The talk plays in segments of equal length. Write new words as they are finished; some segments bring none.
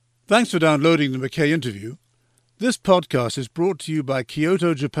Thanks for downloading the McKay interview. This podcast is brought to you by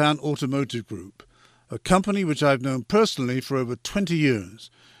Kyoto Japan Automotive Group, a company which I've known personally for over 20 years,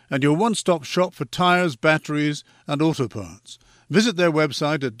 and your one-stop shop for tyres, batteries and auto parts. Visit their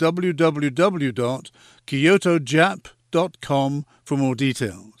website at www.kyotojap.com for more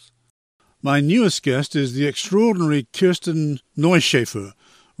details. My newest guest is the extraordinary Kirsten Neuschaefer,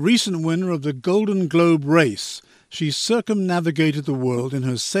 recent winner of the Golden Globe race. She circumnavigated the world in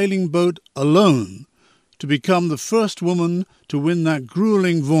her sailing boat alone to become the first woman to win that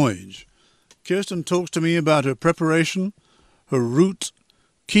grueling voyage. Kirsten talks to me about her preparation, her route,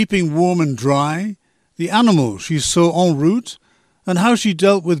 keeping warm and dry, the animals she saw en route, and how she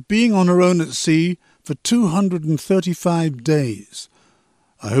dealt with being on her own at sea for 235 days.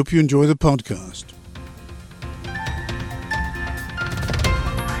 I hope you enjoy the podcast.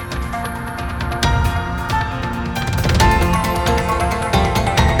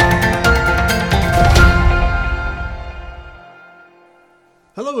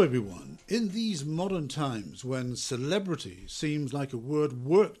 Hello everyone. In these modern times when celebrity seems like a word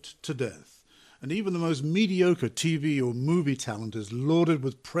worked to death, and even the most mediocre TV or movie talent is lauded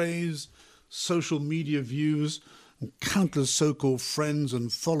with praise, social media views, and countless so-called friends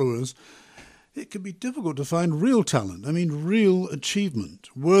and followers, it can be difficult to find real talent, real achievement,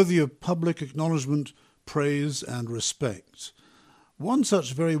 worthy of public acknowledgement, praise and respect. One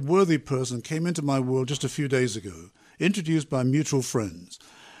such very worthy person came into my world just a few days ago, introduced by mutual friends.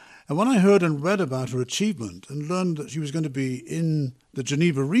 And when I heard and read about her achievement and learned that she was going to be in the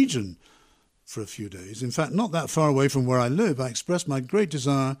Geneva region for a few days, in fact not that far away from where I live, I expressed my great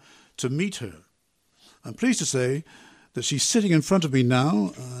desire to meet her. I'm pleased to say that she's sitting in front of me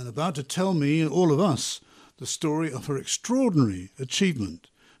now and about to tell me and all of us the story of her extraordinary achievement.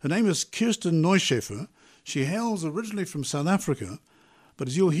 Her name is Kirsten Neuschaefer. She hails originally from South Africa, but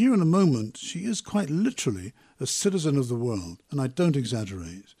as you'll hear in a moment, she is quite literally a citizen of the world, and I don't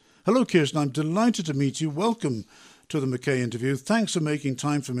exaggerate. Hello, Kirsten. I'm delighted to meet you. Welcome to the McKay interview. Thanks for making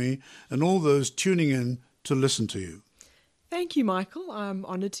time for me and all those tuning in to listen to you. Thank you, Michael. I'm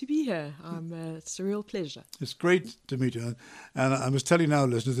honoured to be here. It's a real pleasure. It's great to meet you. And I must tell you now,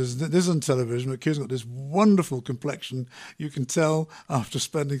 listeners, this is on television, but Kirsten's got this wonderful complexion. You can tell after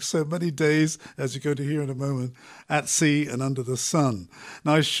spending so many days, as you're going to hear in a moment, at sea and under the sun.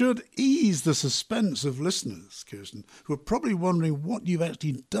 Now, I should ease the suspense of listeners, Kirsten, who are probably wondering what you've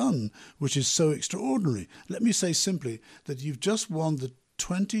actually done, which is so extraordinary. Let me say simply that you've just won the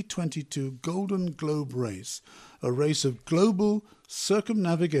 2022 Golden Globe race, a race of global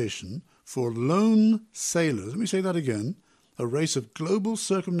circumnavigation for lone sailors. Let me say that again. A race of global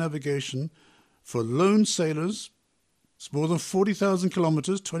circumnavigation for lone sailors. It's more than 40,000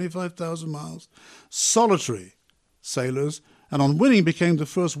 kilometers, 25,000 miles. Solitary sailors. And on winning became the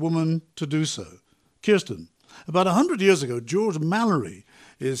first woman to do so. Kirsten, about 100 years ago, George Mallory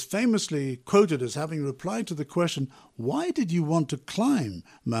is famously quoted as having replied to the question, why did you want to climb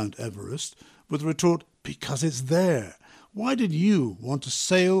Mount Everest? With the retort, because it's there. Why did you want to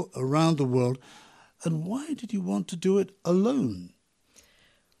sail around the world? And why did you want to do it alone?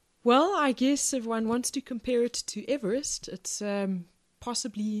 Well, I guess if one wants to compare it to Everest, it's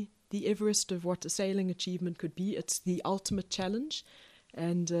possibly the Everest of what a sailing achievement could be. It's the ultimate challenge.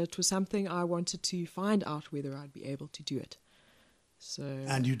 And it was something I wanted to find out whether I'd be able to do it.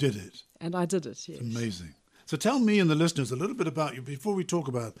 And you did it. And I did it, yes. It's amazing. So tell me and the listeners a little bit about you, before we talk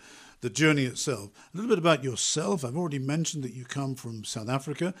about the journey itself, a little bit about yourself. I've already mentioned that you come from South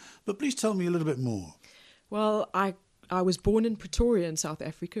Africa, but please tell me a little bit more. Well, I was born in Pretoria in South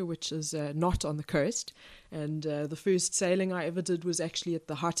Africa, which is not on the coast. And the first sailing I ever did was actually at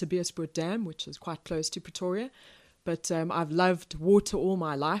the Hartbeespoort Dam, which is quite close to Pretoria. But I've loved water all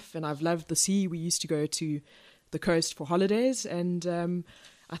my life, and I've loved the sea. We used to go to the coast for holidays, and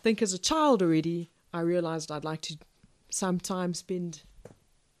I think as a child already, I realised I'd like to sometimes spend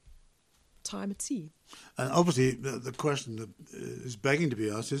time at sea. And obviously, the question that is begging to be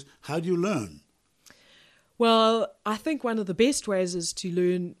asked is, how do you learn? Well, I think one of the best ways is to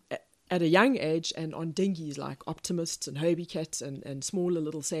learn at a young age and on dinghies like Optimists and Hobie Cats and smaller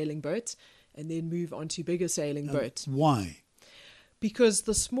little sailing boats, and then move on to bigger sailing boats. Why? Because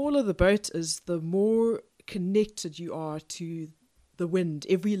the smaller the boat is, the more connected you are to the wind.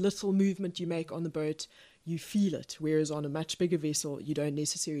 Every little movement you make on the boat, you feel it, whereas on a much bigger vessel, you don't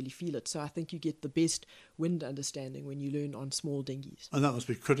necessarily feel it. So I think you get the best wind understanding when you learn on small dinghies. And that must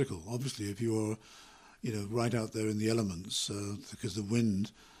be critical, obviously, if you're right out there in the elements, because the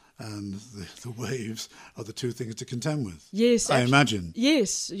wind and the waves are the two things to contend with. Yes, I imagine.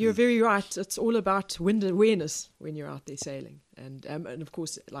 Yes, you're very right. It's all about wind awareness when you're out there sailing, and of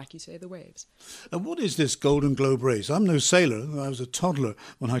course, like you say, the waves. And what is this Golden Globe race? I'm no sailor. I was a toddler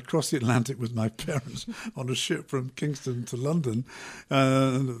when I crossed the Atlantic with my parents on a ship from Kingston to London.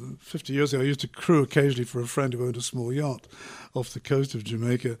 50 years ago, I used to crew occasionally for a friend who owned a small yacht off the coast of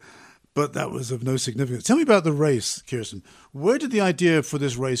Jamaica. But that was of no significance. Tell me about the race, Kirsten. Where did the idea for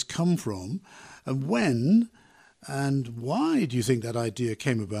this race come from? And when and why do you think that idea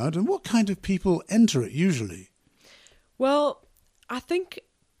came about? And what kind of people enter it usually? Well, I think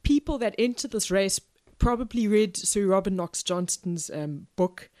people that enter this race probably read Sir Robin Knox Johnston's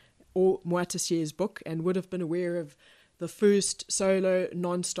book, or Moitessier's book, and would have been aware of the first solo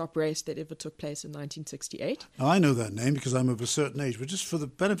non-stop race that ever took place in 1968. Now, I know that name because I'm of a certain age, but just for the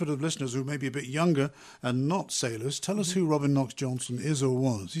benefit of listeners who may be a bit younger and not sailors, tell us who Robin Knox Johnston is or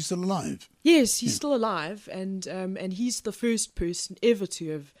was. He's still alive? Yes, he's still alive, and he's the first person ever to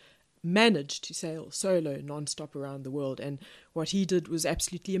have managed to sail solo non-stop around the world. And what he did was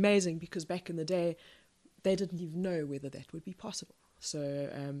absolutely amazing, because back in the day, they didn't even know whether that would be possible. So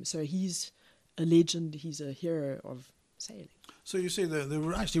he's a legend, he's a hero of sailing. So you say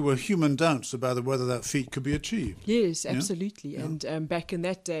there actually were human doubts about whether that feat could be achieved. Yes, absolutely. Yeah. And back in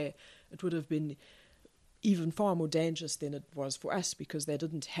that day, it would have been even far more dangerous than it was for us, because they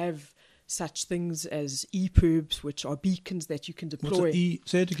didn't have such things as EPIRBs, which are beacons that you can deploy. What's an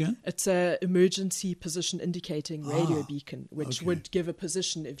say it again? It's an emergency position indicating radio beacon, which would give a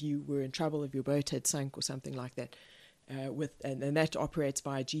position if you were in trouble, if your boat had sunk or something like that. And that operates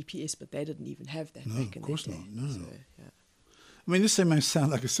via GPS, but they didn't even have that back in of course that day. not. No. So, yeah. I mean, this may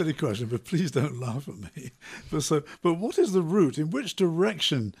sound like a silly question, but please don't laugh at me. But what is the route? In which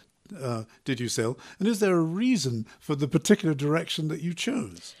direction did you sail? And is there a reason for the particular direction that you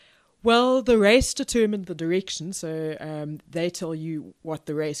chose? Well, the race determined the direction, so they tell you what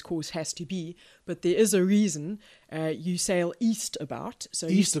the race course has to be, but there is a reason. You sail east about. So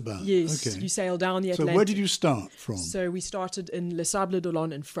East about? Yes, Okay. you sail down the Atlantic. So where did you start from? So we started in Les Sables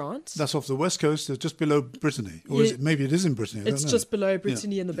d'Olonne in France. That's off the west coast, just below Brittany. Or is it, maybe it is in Brittany, I don't It's know. just below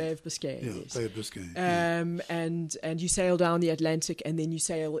Brittany in the Bay of Biscay, yes. Bay of Biscay. And you sail down the Atlantic, and then you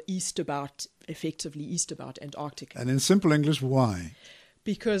sail effectively east about Antarctica. And in simple English, why?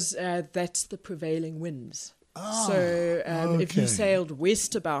 Because that's the prevailing winds. Okay. If you sailed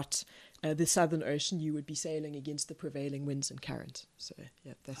west about the Southern Ocean, you would be sailing against the prevailing winds and current. So,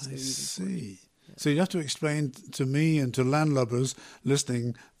 that's the reason for it. Yeah. So you have to explain to me and to landlubbers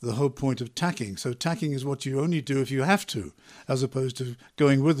listening the whole point of tacking. So tacking is what you only do if you have to, as opposed to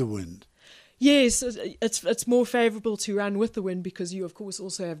going with the wind. Yes, it's more favourable to run with the wind, because you, of course,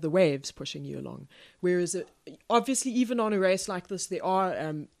 also have the waves pushing you along. Whereas, obviously, even on a race like this, there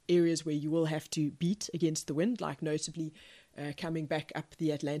are areas where you will have to beat against the wind, like notably coming back up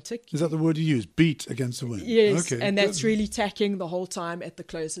the Atlantic. Is that the word you use? Beat against the wind? Yes, okay, and that's good. really tacking the whole time at the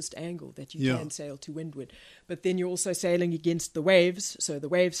closest angle that you can sail to windward. But then you're also sailing against the waves, so the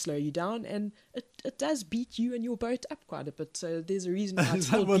waves slow you down, and it does beat you and your boat up quite a bit. So there's a reason why it's Is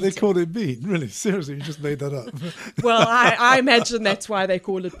that called why they beating. call it beat? Really? Seriously, you just made that up. Well, I imagine that's why they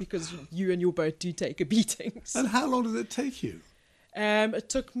call it, because you and your boat do take a beating. So, And how long did it take you? it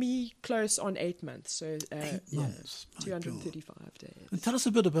took me close on 8 months, so 8 months. My 235 God. days. And tell us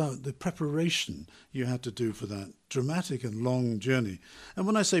a bit about the preparation you had to do for that dramatic and long journey. And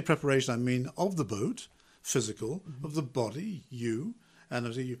when I say preparation, I mean of the boat, physical, of the body, you.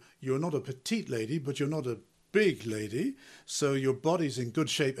 And you're not a petite lady, but you're not a big lady. So your body's in good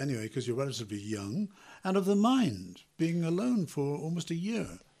shape anyway, because you're relatively young. And of the mind, being alone for almost a year.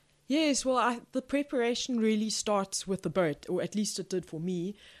 Yes, well, the preparation really starts with the boat, or at least it did for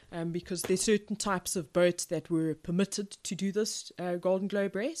me, because there's certain types of boats that were permitted to do this Golden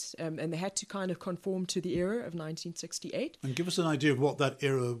Globe race, and they had to kind of conform to the era of 1968. And give us an idea of what that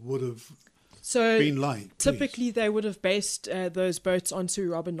era would have So been like. Typically, they would have based those boats on Sir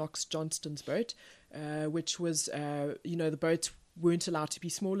Robin Knox Johnston's boat, which was, the boats weren't allowed to be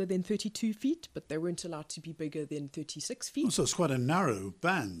smaller than 32 feet, but they weren't allowed to be bigger than 36 feet. Oh, so it's quite a narrow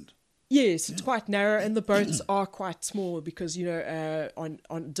band. Yes, it's quite narrow, and the boats are quite small because,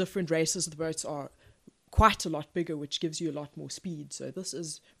 on different races, the boats are quite a lot bigger, which gives you a lot more speed. So this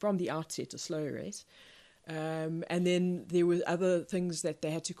is, from the outset, a slow race. And then there were other things that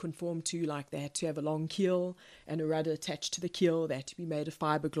they had to conform to, like they had to have a long keel and a rudder attached to the keel. They had to be made of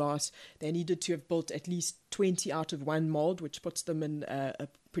fiberglass. They needed to have built at least 20 out of one mold, which puts them in a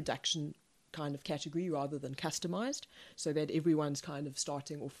production kind of category rather than customized, so that everyone's kind of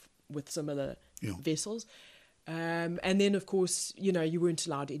starting off with similar vessels. And then, of course, you weren't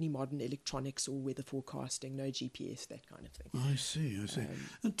allowed any modern electronics or weather forecasting, no GPS, that kind of thing. I see.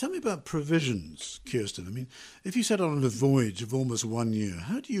 And tell me about provisions, Kirsten. I mean, if you set out on a voyage of almost 1 year,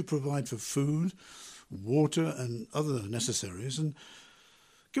 how do you provide for food, water and other necessaries? And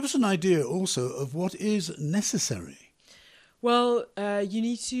give us an idea also of what is necessary. Well, you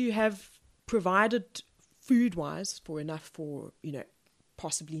need to have provided food-wise for enough for,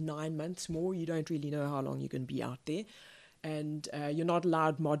 possibly 9 months more. You don't really know how long you're going to be out there. And you're not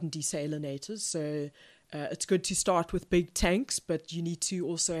allowed modern desalinators. So it's good to start with big tanks, but you need to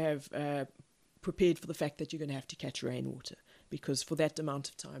also have prepared for the fact that you're going to have to catch rainwater, because for that amount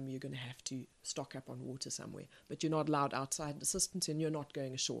of time you're going to have to stock up on water somewhere. But you're not allowed outside assistance and you're not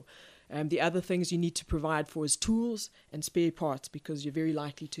going ashore. The other things you need to provide for is tools and spare parts, because you're very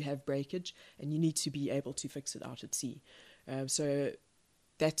likely to have breakage and you need to be able to fix it out at sea. So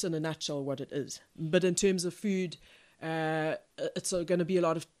that's in a nutshell what it is. But in terms of food, it's going to be a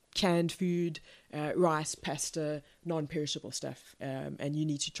lot of canned food, rice, pasta, non-perishable stuff. And you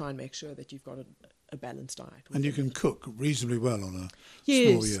need to try and make sure that you've got a balanced diet. And you can cook reasonably well on a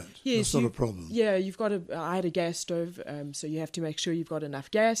small yacht. Yes, that's not a problem. Yeah, I had a gas stove, so you have to make sure you've got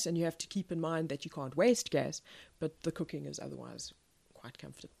enough gas, and you have to keep in mind that you can't waste gas, but the cooking is otherwise quite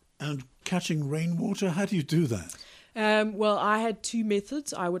comfortable. And catching rainwater, how do you do that? Well, I had two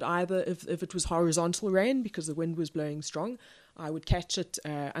methods. I would either, if it was horizontal rain because the wind was blowing strong, I would catch it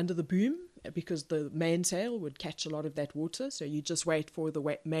under the boom, because the mainsail would catch a lot of that water. So you just wait for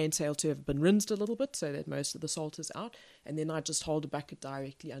the mainsail to have been rinsed a little bit so that most of the salt is out. And then I just hold a bucket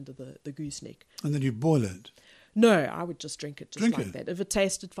directly under the gooseneck. And then you boil it? No, I would just drink it that. If it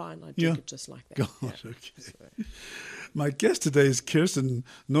tasted fine, I'd drink it just like that. Okay. So. My guest today is Kirsten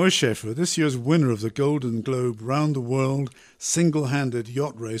Neuschaefer, this year's winner of the Golden Globe Round the World Single-Handed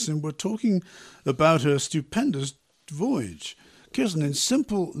Yacht Race, and we're talking about her stupendous voyage. Kirsten, in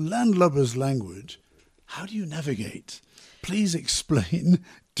simple landlubber's language, how do you navigate? Please explain.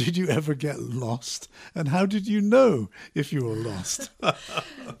 Did you ever get lost? And how did you know if you were lost?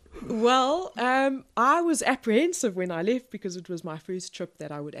 Well, I was apprehensive when I left, because it was my first trip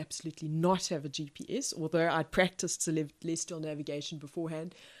that I would absolutely not have a GPS, although I'd practiced celestial navigation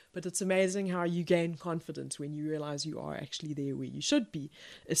beforehand. But it's amazing how you gain confidence when you realize you are actually there where you should be,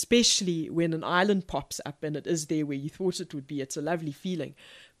 especially when an island pops up and it is there where you thought it would be. It's a lovely feeling.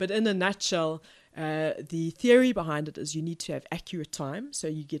 But in a nutshell, the theory behind it is you need to have accurate time. So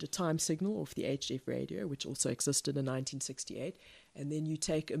you get a time signal off the HF radio, which also existed in 1968. And then you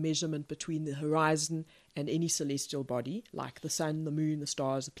take a measurement between the horizon and any celestial body, like the sun, the moon, the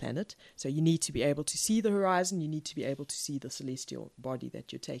stars, the planet. So you need to be able to see the horizon, you need to be able to see the celestial body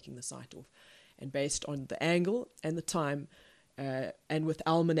that you're taking the sight of. And based on the angle and the time, and with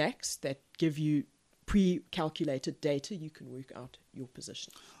almanacs that give you pre-calculated data, you can work out your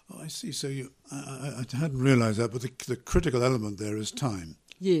position. Oh, I see. So I hadn't realized that, but the critical element there is time.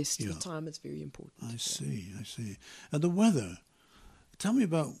 Yes, the time is very important. I see. And the weather. Tell me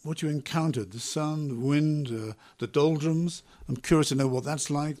about what you encountered, the sun, the wind, the doldrums. I'm curious to know what that's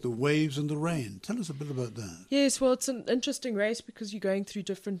like, the waves and the rain. Tell us a bit about that. Yes, well, it's an interesting race because you're going through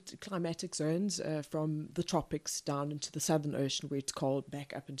different climatic zones, from the tropics down into the Southern Ocean where it's cold,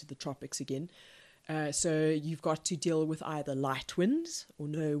 back up into the tropics again. So you've got to deal with either light winds or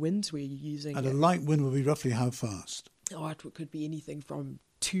no winds where you're using... And a light wind will be roughly how fast? Oh, it could be anything from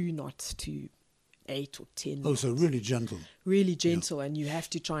 2 knots to 8 or 10. Oh, so really gentle. Really gentle, and you have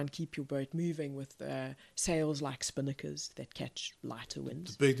to try and keep your boat moving with sails like spinnakers that catch lighter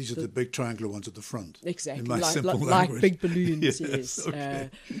winds. These are the big triangular ones at the front. Exactly, in my simple like big balloons, yes. Okay.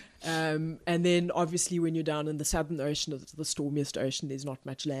 And then obviously when you're down in the Southern Ocean, the stormiest ocean, there's not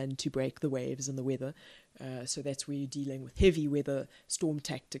much land to break the waves and the weather. So that's where you're dealing with heavy weather, storm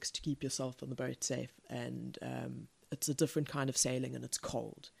tactics to keep yourself on the boat safe. And it's a different kind of sailing, and it's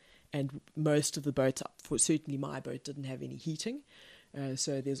cold. And most of the boats, certainly my boat, didn't have any heating.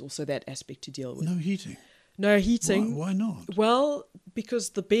 So there's also that aspect to deal with. No heating? No heating. Why not? Well,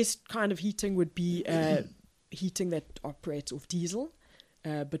 because the best kind of heating would be heating that operates off diesel.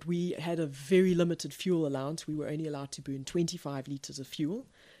 But we had a very limited fuel allowance. We were only allowed to burn 25 litres of fuel.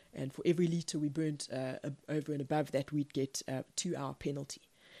 And for every litre we burnt over and above that, we'd get a 2-hour penalty.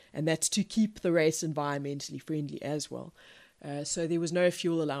 And that's to keep the race environmentally friendly as well. So there was no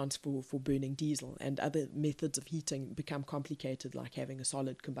fuel allowance for burning diesel, and other methods of heating become complicated, like having a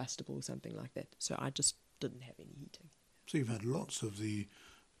solid combustible or something like that. So I just didn't have any heating. So you've had lots of the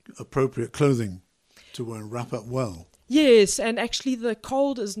appropriate clothing to wear and wrap up well. Yes, and actually the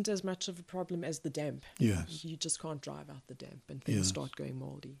cold isn't as much of a problem as the damp. Yes. You just can't drive out the damp, and things start going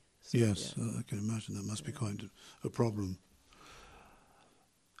mouldy. So, yes, I can imagine that must be quite a problem.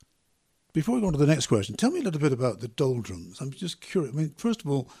 Before we go on to the next question, tell me a little bit about the doldrums. I'm just curious. I mean, first of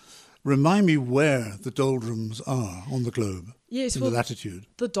all, remind me where the doldrums are on the globe. Yes, in the latitude.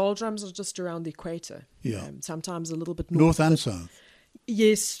 The doldrums are just around the equator. Yeah. Sometimes a little bit north and south.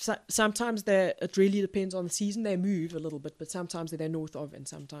 Yes, sometimes it really depends on the season. They move a little bit, but sometimes they're north of and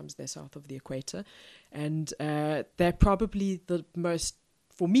sometimes they're south of the equator. And they're probably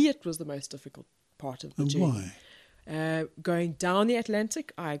for me, it was the most difficult part of the journey. Why? Going down the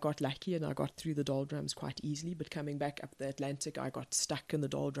Atlantic, I got lucky and I got through the doldrums quite easily. But coming back up the Atlantic, I got stuck in the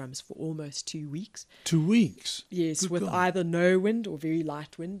doldrums for almost 2 weeks. 2 weeks? Yes, with either no wind or very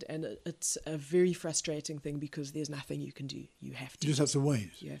light wind. And it's a very frustrating thing because there's nothing you can do. You just have to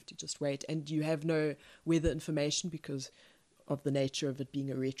wait. You have to just wait. And you have no weather information because of the nature of it being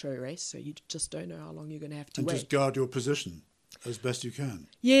a retro race. So you just don't know how long you're going to have to wait. And just guard your position as best you can.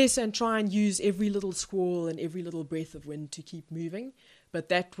 Yes, and try and use every little squall and every little breath of wind to keep moving. But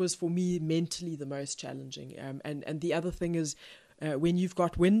that was, for me, mentally the most challenging. And the other thing is, when you've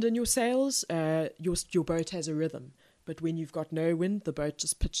got wind in your sails, your boat has a rhythm. But when you've got no wind, the boat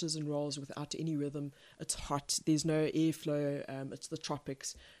just pitches and rolls without any rhythm. It's hot. There's no airflow. It's the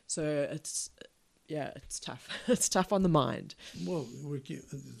tropics. So it's tough. It's tough on the mind. Well,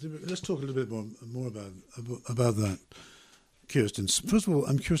 let's talk a little bit more about that. Kirsten, first of all,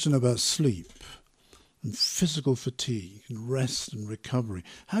 I'm curious to know about sleep and physical fatigue and rest and recovery.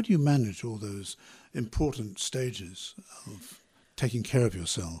 How do you manage all those important stages of taking care of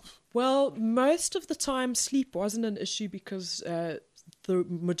yourself? Well, most of the time sleep wasn't an issue because the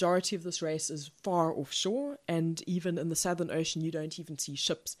majority of this race is far offshore, and even in the Southern Ocean you don't even see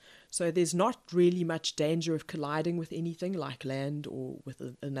ships. So there's not really much danger of colliding with anything like land or with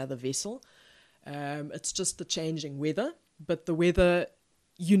another vessel. It's just the changing weather. But the weather,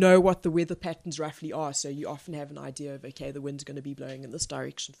 you know what the weather patterns roughly are, so you often have an idea of, okay, the wind's going to be blowing in this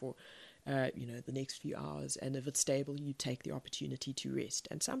direction for, the next few hours, and if it's stable, you take the opportunity to rest.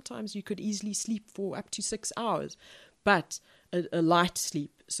 And sometimes you could easily sleep for up to 6 hours, but a light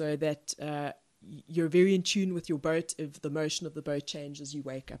sleep, so that you're very in tune with your boat. If the motion of the boat changes, you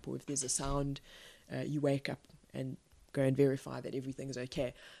wake up, or if there's a sound, you wake up and go and verify that everything is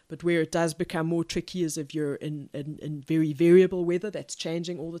okay. But where it does become more tricky is if you're in very variable weather that's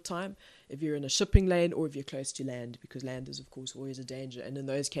changing all the time, if you're in a shipping lane or if you're close to land, because land is, of course, always a danger. And in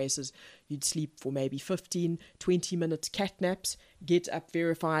those cases, you'd sleep for maybe 15, 20 minutes cat naps, get up,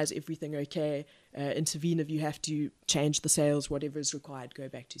 verify is everything okay, intervene if you have to change the sails, whatever is required, go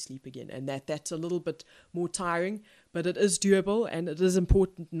back to sleep again. And that's a little bit more tiring, but it is doable, and it is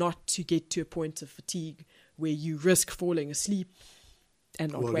important not to get to a point of fatigue where you risk falling asleep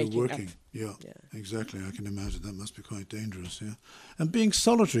and not waking up. Yeah, exactly. I can imagine that must be quite dangerous, yeah. And being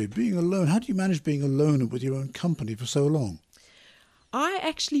solitary, being alone, how do you manage being alone with your own company for so long? I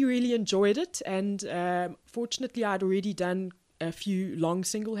actually really enjoyed it, and fortunately I'd already done a few long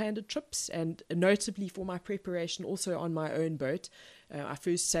single-handed trips, and notably for my preparation also on my own boat. I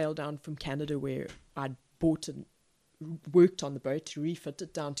first sailed down from Canada, where I'd bought and worked on the boat to refit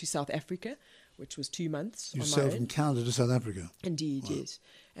it, down to South Africa, which was 2 months. You sailed from Canada to South Africa? Indeed, wow. Yes.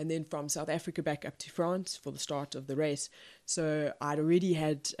 And then from South Africa back up to France for the start of the race. So I'd already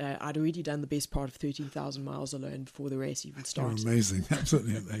done the best part of 13,000 miles alone before the race even started. You're amazing,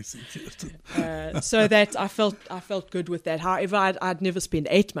 absolutely amazing, Kirsten. So that I felt good with that. However, I'd never spent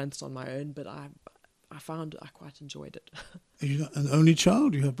 8 months on my own, but I found I quite enjoyed it. Are you an only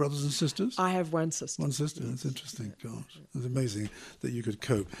child? Do you have brothers and sisters? I have one sister. One sister, that's interesting. Gosh, it's amazing that you could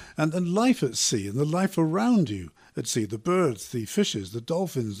cope. And life at sea, and the life around you at sea, the birds, the fishes, the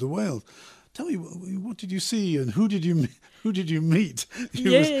dolphins, the whales. Tell me, what did you see, and who did you meet?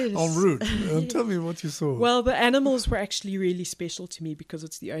 You was en route. Tell me what you saw. Well, the animals were actually really special to me because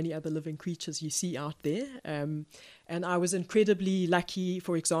it's the only other living creatures you see out there. And I was incredibly lucky,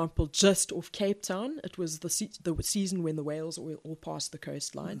 for example, just off Cape Town. It was the season when the whales all passed the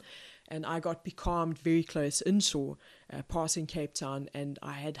coastline. And I got becalmed very close inshore, passing Cape Town, and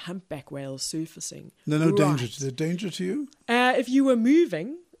I had humpback whales surfacing. No danger. Is there danger to you? If you were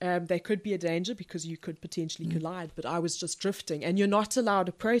moving, there could be a danger because you could potentially collide, but I was just drifting, and you're not allowed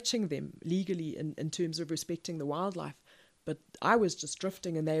approaching them legally in terms of respecting the wildlife. But I was just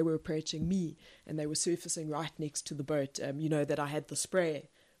drifting, and they were approaching me, and they were surfacing right next to the boat. That I had the spray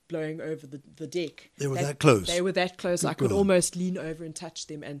blowing over the deck. They were that close? They were that close. I could almost lean over and touch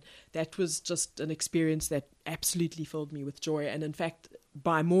them, and that was just an experience that absolutely filled me with joy. And in fact,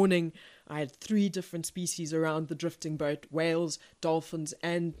 by morning, I had 3 different species around the drifting boat: whales, dolphins,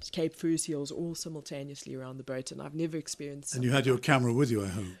 and Cape fur seals, all simultaneously around the boat. And I've never experienced. And you had your camera with you, I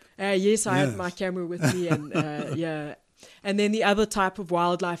hope. Yes, I Yes. had my camera with me, and yeah. And then the other type of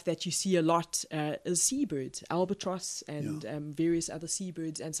wildlife that you see a lot is seabirds, albatross and various other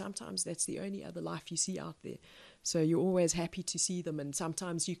seabirds, and sometimes that's the only other life you see out there. So you're always happy to see them, and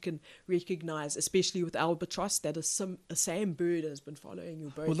sometimes you can recognize, especially with albatross, that a same bird has been following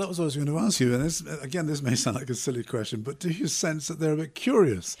your boat. Well, that was what I was going to ask you. And this may sound like a silly question, but do you sense that they're a bit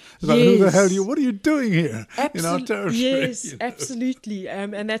curious about who the hell what are you doing here in our territory? Yes, absolutely.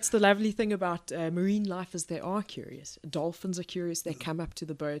 And that's the lovely thing about marine life is they are curious. Dolphins are curious. They come up to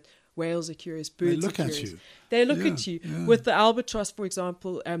the boat. Whales are curious. Birds are curious. They look at you. With the albatross, for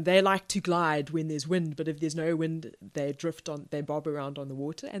example, they like to glide when there's wind, but if there's no wind, they bob around on the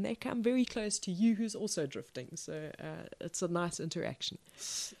water, and they come very close to you, who's also drifting. So it's a nice interaction.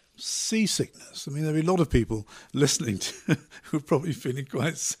 Seasickness. I mean, there'll be a lot of people listening to who are probably feeling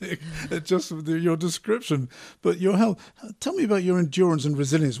quite sick just with your description. But your health. Tell me about your endurance and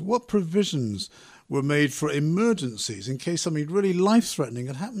resilience. What provisions were made for emergencies in case something really life-threatening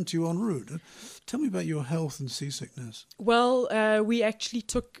had happened to you en route? Tell me about your health and seasickness. Well, we actually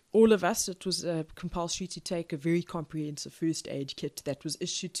took, all of us, it was compulsory to take a very comprehensive first aid kit that was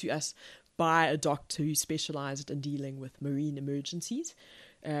issued to us by a doctor who specialised in dealing with marine emergencies.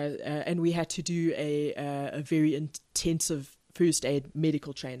 And we had to do a very intensive first aid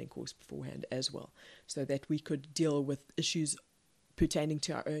medical training course beforehand as well, so that we could deal with issues pertaining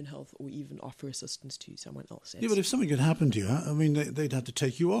to our own health or even offer assistance to someone else. Yeah, but if something had happened to you, I mean, they'd have to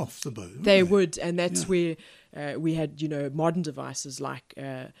take you off the boat. They would, and that's where we had, modern devices like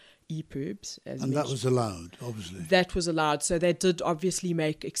EPIRBs. And that was allowed, obviously. That was allowed. So they did obviously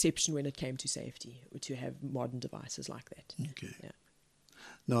make exception when it came to safety to have modern devices like that. Okay. Yeah.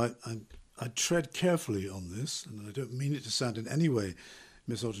 Now, I tread carefully on this, and I don't mean it to sound in any way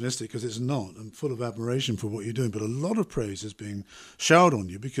misogynistic, because it's not. I'm full of admiration for what you're doing, but a lot of praise is being showered on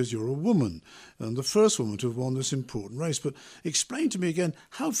you because you're a woman and the first woman to have won this important race. But explain to me again,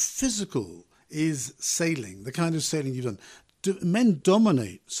 how physical is sailing, the kind of sailing you've done? Do men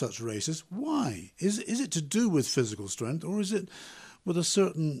dominate such races? Why? Is it to do with physical strength, or is it with a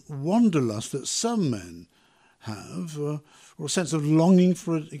certain wanderlust that some men have, or a sense of longing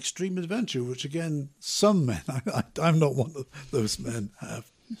for an extreme adventure, which again, some men, I'm not one of those men,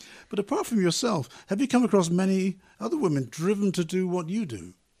 have. But apart from yourself, have you come across many other women driven to do what you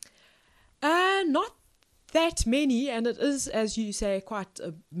do? Not that many, and it is, as you say, quite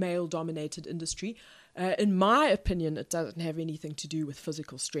a male-dominated industry. In my opinion, it doesn't have anything to do with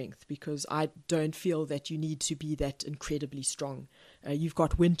physical strength, because I don't feel that you need to be that incredibly strong. You've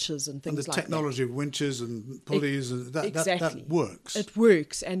got winches and things like that. And the technology of winches and pulleys, that works. It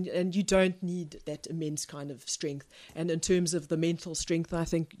works, and you don't need that immense kind of strength. And in terms of the mental strength, I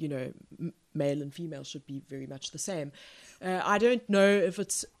think, male and female should be very much the same. I don't know if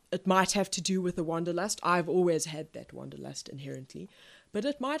it might have to do with the wanderlust. I've always had that wanderlust inherently. But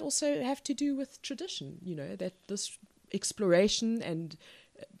it might also have to do with tradition, that this exploration and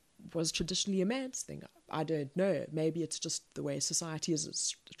was traditionally a man's thing. I don't know. Maybe it's just the way society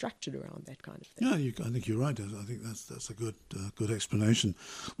is structured around that kind of thing. Yeah, I think you're right. I think that's a good explanation.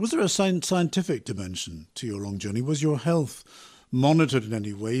 Was there a scientific dimension to your long journey? Was your health monitored in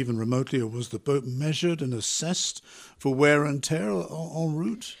any way, even remotely, or was the boat measured and assessed for wear and tear en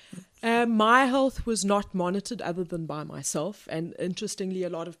route? My health was not monitored other than by myself. And interestingly, a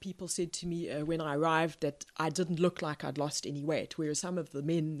lot of people said to me when I arrived that I didn't look like I'd lost any weight, whereas some of the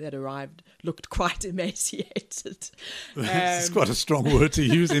men that arrived looked quite emaciated. It's quite a strong word to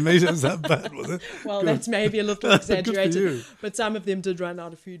use. Emaciated, is that bad, was it? Well, that's maybe a little exaggerated. Good for you. But some of them did run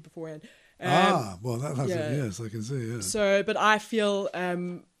out of food beforehand. Well, that has it, yes, I can see, yeah. So, but I feel...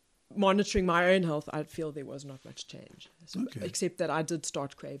 monitoring my own health, I feel there was not much change, except that I did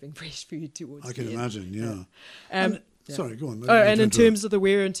start craving fresh food towards I can the imagine, end. Yeah. Sorry, go on. And in terms of the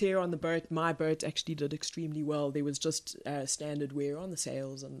wear and tear on the boat, my boat actually did extremely well. There was just standard wear on the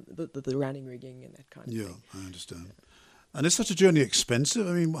sails and the running rigging and that kind of thing. Yeah, I understand. And is such a journey expensive?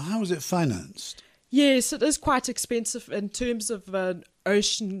 I mean, how is it financed? Yes, it is quite expensive. In terms of an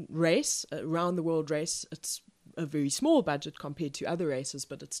ocean race, a round-the-world race, it's a very small budget compared to other races,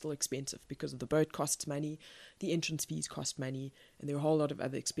 but it's still expensive because the boat costs money, the entrance fees cost money, and there are a whole lot of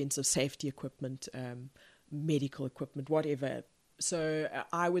other expensive safety equipment, medical equipment, whatever. So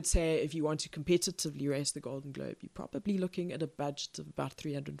I would say if you want to competitively race the Golden Globe, you're probably looking at a budget of about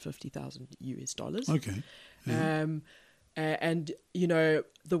 $350,000 US. Okay. Yeah. And,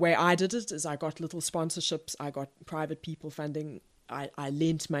 the way I did it is I got little sponsorships, I got private people funding. I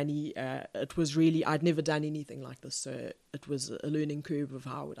lent money. It was really, I'd never done anything like this, so it was a learning curve of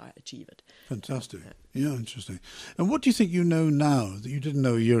how would I achieve it. Fantastic. Yeah, interesting. And what do you think you know now that you didn't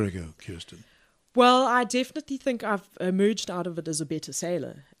know a year ago, Kirsten? Well, I definitely think I've emerged out of it as a better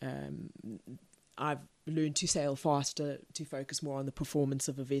sailor. I've learned to sail faster, to focus more on the performance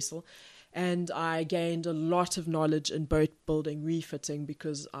of a vessel. And I gained a lot of knowledge in boat building, refitting,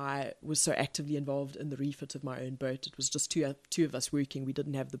 because I was so actively involved in the refit of my own boat. It was just two of us working. We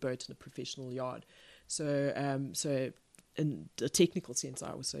didn't have the boat in a professional yard. So in a technical sense,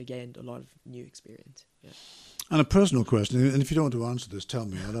 I also gained a lot of new experience. Yeah. And a personal question, and if you don't want to answer this, tell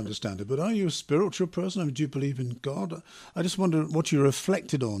me, I'll understand it. But are you a spiritual person? I mean, do you believe in God? I just wonder what you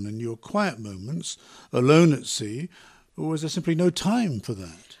reflected on in your quiet moments, alone at sea, or was there simply no time for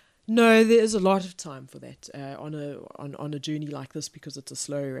that? No, there is a lot of time for that on a journey like this, because it's a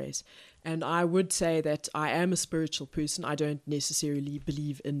slow race. And I would say that I am a spiritual person. I don't necessarily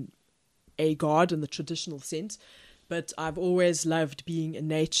believe in a God in the traditional sense, but I've always loved being in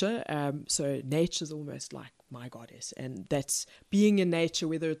nature. So nature's almost like my goddess, and that's being in nature,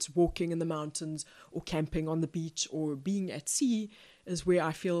 whether it's walking in the mountains or camping on the beach or being at sea, is where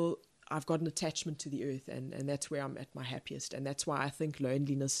I feel I've got an attachment to the earth, and that's where I'm at my happiest. And that's why I think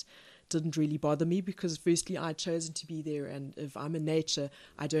loneliness didn't really bother me, because firstly I'd chosen to be there, and if I'm in nature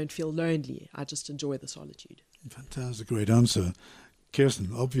I don't feel lonely. I just enjoy the solitude. Fantastic, great answer. Kirsten,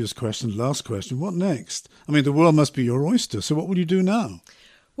 obvious question, last question, what next? I mean, the world must be your oyster, so what will you do now?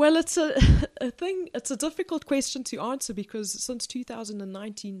 Well, it's a difficult question to answer, because since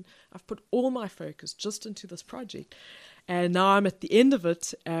 2019 I've put all my focus just into this project, and now I'm at the end of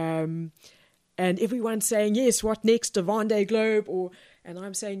it, and everyone's saying, yes, what next, a Vendée Globe, and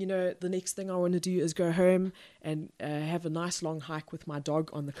I'm saying, the next thing I want to do is go home and have a nice long hike with my dog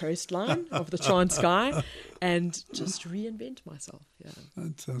on the coastline of the Transkei and just reinvent myself. Yeah.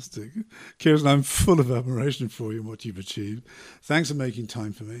 Fantastic. Kirsten, I'm full of admiration for you and what you've achieved. Thanks for making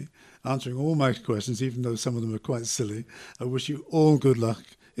time for me, answering all my questions, even though some of them are quite silly. I wish you all good luck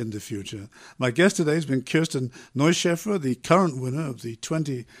in the future. My guest today has been Kirsten Neuschaefer, the current winner of the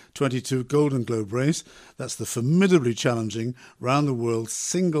 2022 Golden Globe race. That's the formidably challenging round-the-world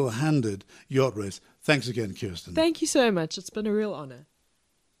single-handed yacht race. Thanks again, Kirsten. Thank you so much. It's been a real honour.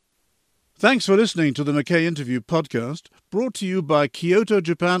 Thanks for listening to the Mackay Interview podcast, brought to you by Kyoto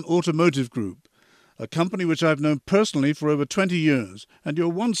Japan Automotive Group, a company which I've known personally for over 20 years, and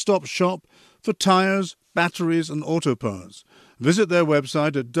your one-stop shop for tyres, batteries and auto parts. Visit their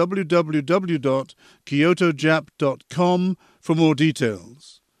website at www.kyotojap.com for more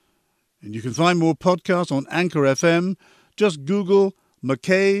details. And you can find more podcasts on Anchor FM. Just Google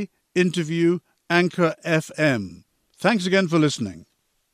Mackay Interview Anchor FM. Thanks again for listening.